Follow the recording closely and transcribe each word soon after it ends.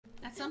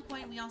some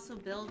point we also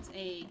built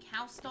a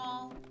cow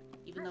stall,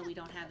 even though we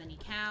don't have any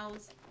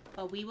cows.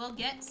 But we will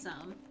get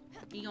some.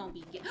 We gonna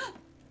be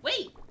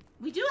Wait!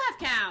 We do have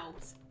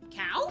cows!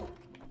 Cow?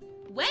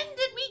 When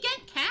did we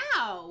get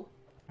cow?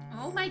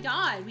 Oh my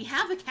god, we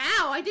have a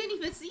cow! I didn't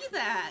even see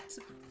that!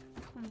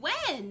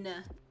 When?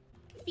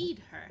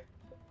 Feed her.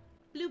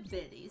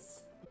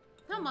 Blueberries.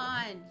 Come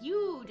on,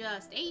 you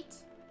just ate.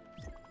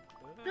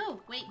 No,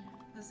 wait.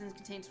 This one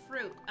contains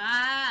fruit.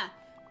 Ah!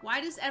 Why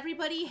does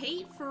everybody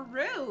hate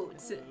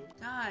fruit?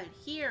 God,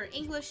 here,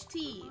 English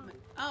team.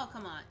 Oh,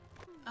 come on.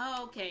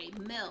 Okay,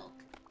 milk.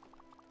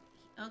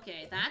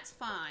 Okay, that's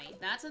fine.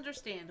 That's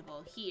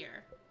understandable.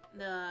 Here.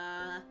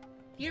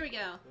 Here we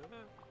go.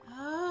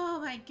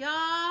 Oh my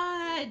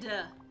god!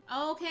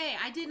 Okay,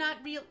 I did not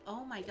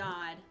oh my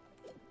god.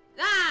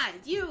 Ah!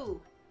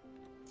 You!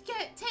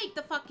 Take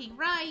the fucking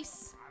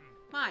rice!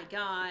 My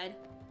god.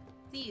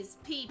 These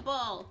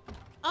people.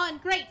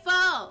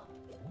 Ungrateful!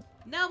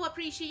 No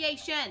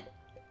appreciation!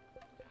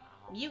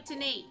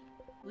 Mutiny!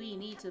 We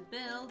need to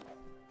build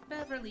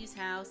Beverly's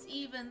house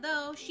even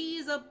though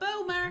she's a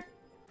boomer!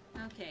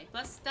 Okay,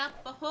 bus stop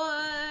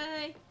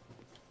ahoy!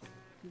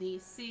 Let me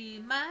see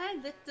my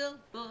little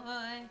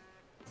boy.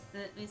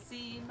 Let me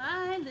see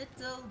my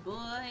little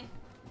boy.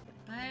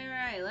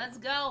 Alright, let's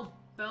go,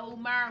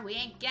 boomer! We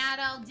ain't got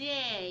all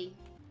day!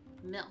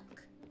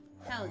 Milk.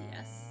 Hell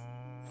yes.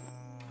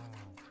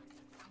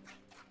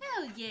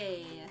 Hell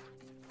yeah!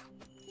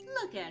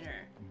 Look at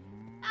her.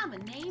 I'ma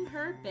name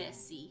her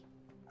Bessie.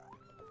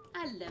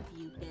 I love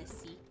you,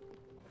 Bessie.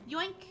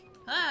 Yoink!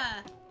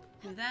 Ah!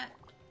 Do that.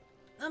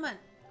 Come on.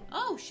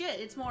 Oh shit,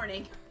 it's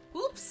morning.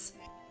 Oops!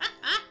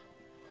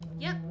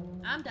 Yep,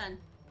 I'm done.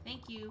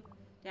 Thank you.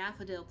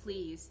 Daffodil,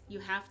 please. You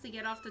have to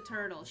get off the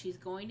turtle. She's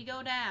going to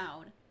go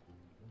down.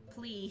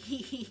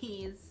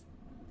 Please.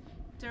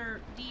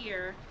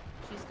 Dear,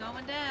 she's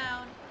going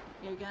down.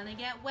 You're gonna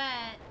get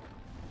wet.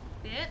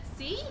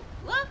 See?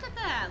 Look at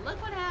that!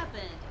 Look what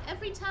happened.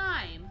 Every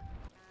time.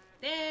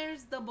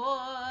 There's the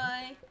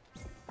boy.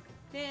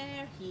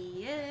 There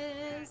he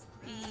is.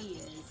 He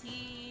is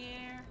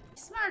here.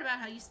 Smart about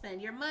how you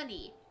spend your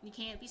money. You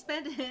can't be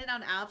spending it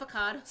on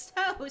avocado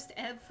toast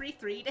every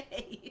 3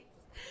 days.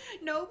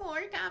 No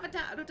more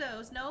avocado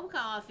toast, no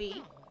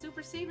coffee.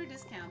 Super Saver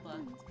discount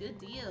bucks. Good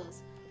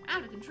deals.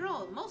 Out of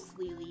control,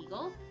 mostly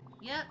legal.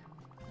 Yep,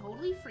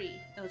 totally free.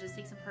 It'll just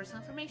take some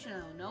personal information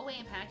though. No way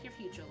impact your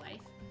future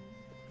life.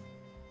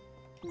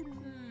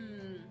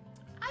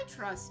 I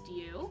trust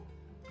you.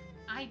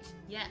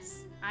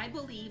 Yes, I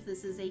believe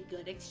this is a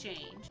good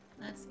exchange.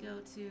 Let's go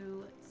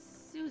to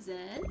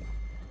Susan.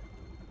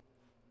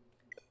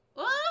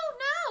 Oh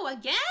no,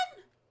 again?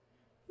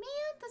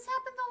 Man, this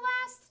happened the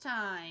last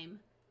time.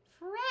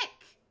 Frick.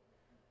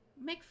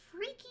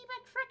 McFreaky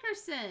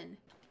McFrickerson.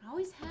 It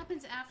always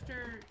happens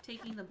after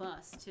taking the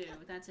bus, too.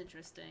 That's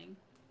interesting.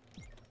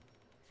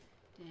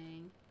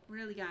 Dang.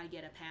 Really gotta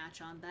get a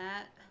patch on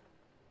that.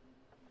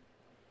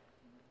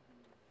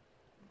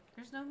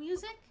 There's no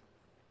music?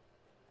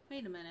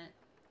 Wait a minute.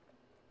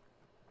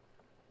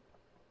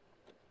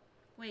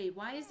 Wait,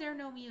 why is there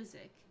no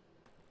music?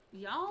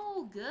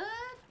 Y'all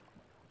good?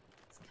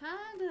 It's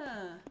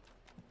kinda...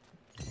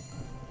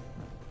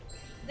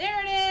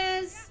 There it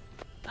is!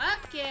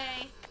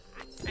 Okay.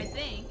 I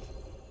think.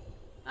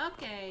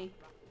 Okay.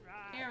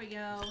 Here we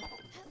go.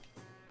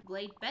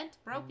 Blade bent,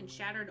 broke, and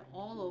shattered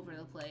all over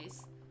the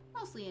place.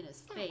 Mostly in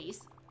his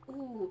face.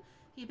 Ooh,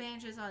 he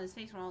bandages on his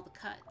face from all the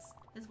cuts.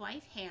 His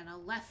wife, Hannah,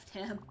 left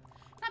him.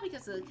 Not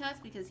because of the cuts,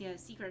 because he had a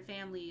secret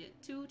family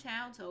 2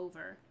 towns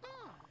over.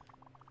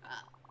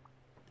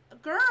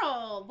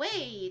 Girl,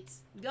 wait!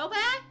 Go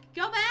back?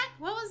 Go back?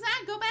 What was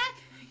that? Go back?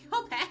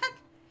 Go back?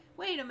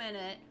 Wait a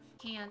minute.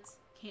 Can't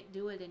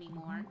do it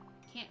anymore.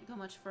 Can't go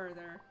much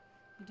further.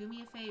 You do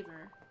me a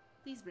favor.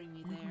 Please bring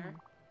me there.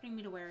 Bring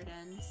me to where it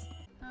ends.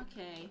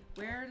 Okay,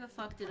 where the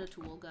fuck did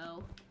Atul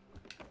go?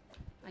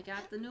 I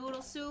got the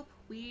noodle soup.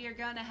 We are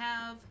gonna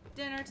have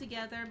dinner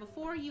together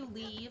before you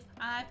leave.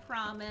 I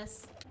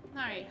promise.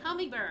 Alright,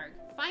 Hummingbird.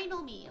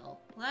 Final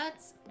meal.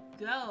 Let's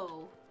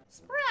go.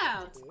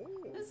 Sprout!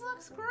 This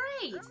looks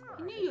great!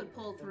 I knew you'd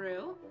pull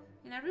through.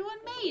 And everyone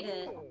made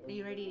it. Are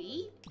you ready to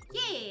eat?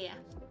 Yeah!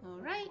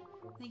 Alright.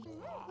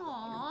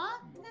 Aww,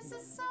 this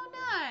is so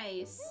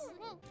nice.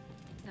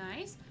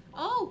 Nice.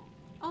 Oh!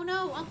 Oh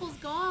no, Uncle's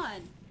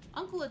gone.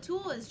 Uncle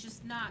Atul is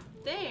just not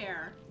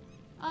there.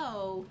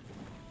 Oh.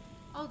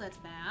 Oh, that's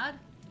bad.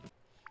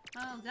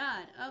 Oh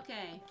god,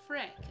 okay.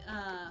 Frick.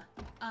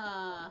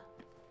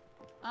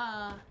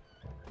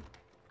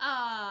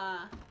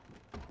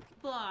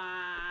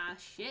 Blah,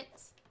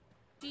 shit.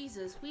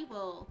 Jesus, we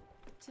will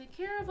take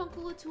care of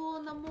Uncle Atul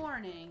in the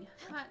morning.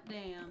 Hot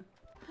damn.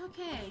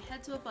 Okay,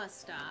 head to a bus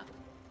stop.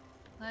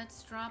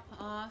 Let's drop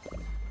off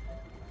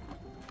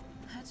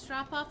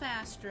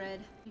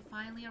Astrid. We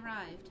finally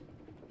arrived.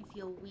 I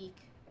feel weak.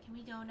 Can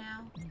we go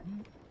now?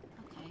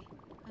 Okay,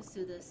 let's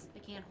do this. I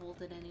can't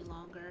hold it any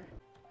longer.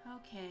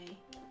 Okay,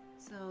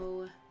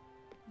 so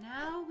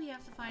Now we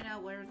have to find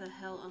out where the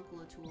hell Uncle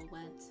Atul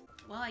went.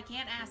 Well, I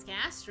can't ask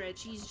Astrid.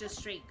 She's just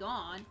straight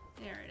gone.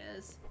 There it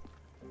is.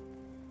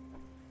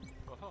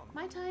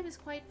 My time is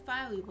quite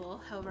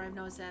valuable. However, I've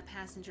noticed that a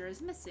passenger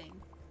is missing.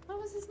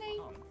 What was his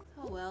name?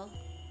 Oh well.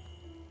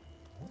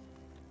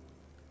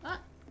 What?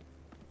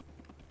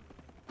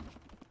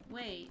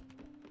 Wait.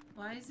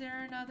 Why is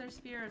there another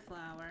spirit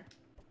flower?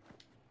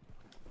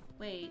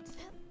 Wait.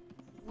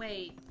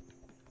 Wait.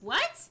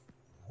 What?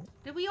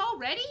 Did we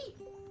already?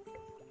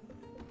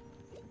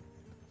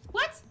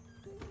 What?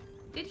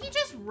 Did he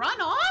just run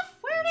off?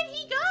 Where did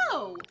he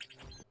go?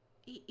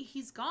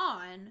 He's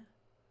gone.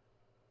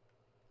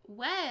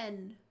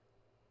 When?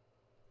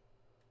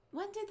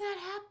 When did that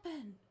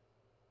happen?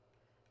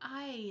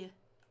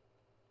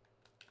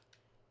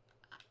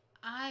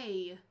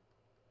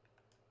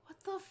 What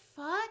the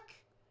fuck?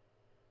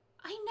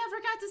 I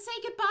never got to say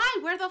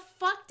goodbye. Where the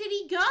fuck did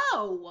he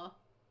go?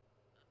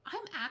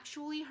 I'm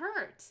actually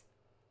hurt.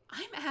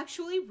 I'm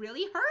actually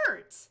really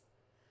hurt.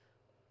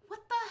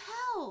 What the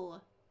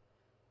hell?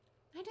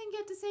 I didn't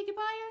get to say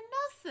goodbye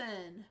or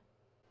nothing.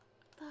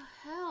 What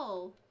the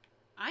hell?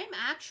 I'm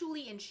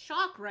actually in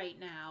shock right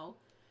now.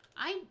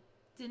 I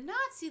did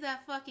not see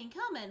that fucking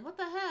coming. What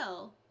the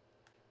hell?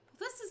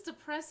 This is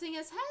depressing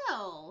as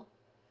hell.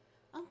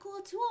 Uncle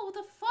Atul, what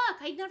the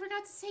fuck? I never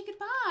got to say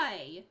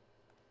goodbye.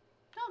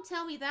 Don't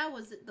tell me that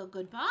was the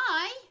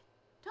goodbye.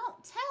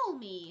 Don't tell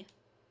me.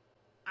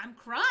 I'm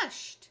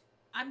crushed.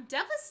 I'm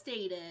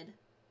devastated.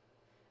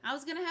 I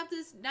was gonna have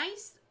this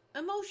nice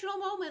emotional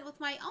moment with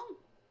my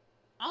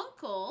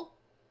uncle.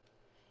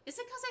 Is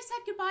it because I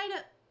said goodbye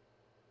to...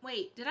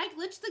 Wait, did I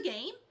glitch the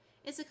game?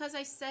 Is it because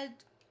I said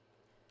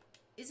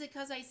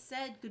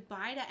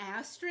goodbye to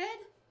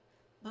Astrid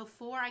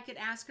before I could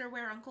ask her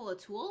where Uncle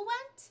Atul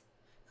went?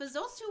 Because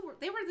those two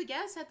were the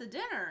guests at the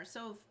dinner.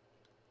 So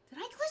did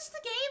I glitch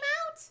the game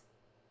out?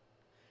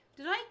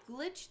 Did I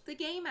glitch the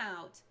game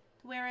out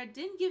to where it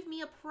didn't give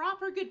me a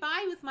proper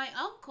goodbye with my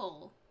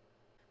uncle?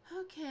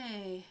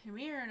 Okay,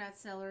 mirror that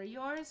cellar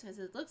yours because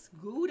it looks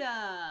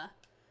gooda.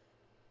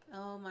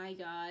 Oh my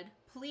god.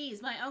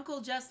 Please, my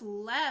uncle just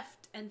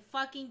left and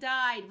fucking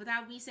died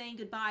without me saying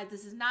goodbye.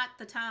 This is not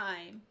the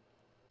time.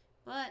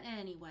 But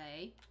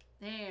anyway,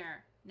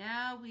 there.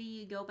 Now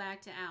we go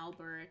back to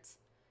Albert.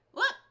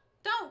 What?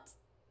 Don't!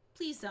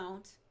 Please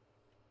don't.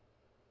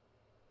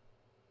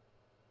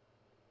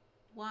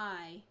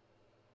 Why?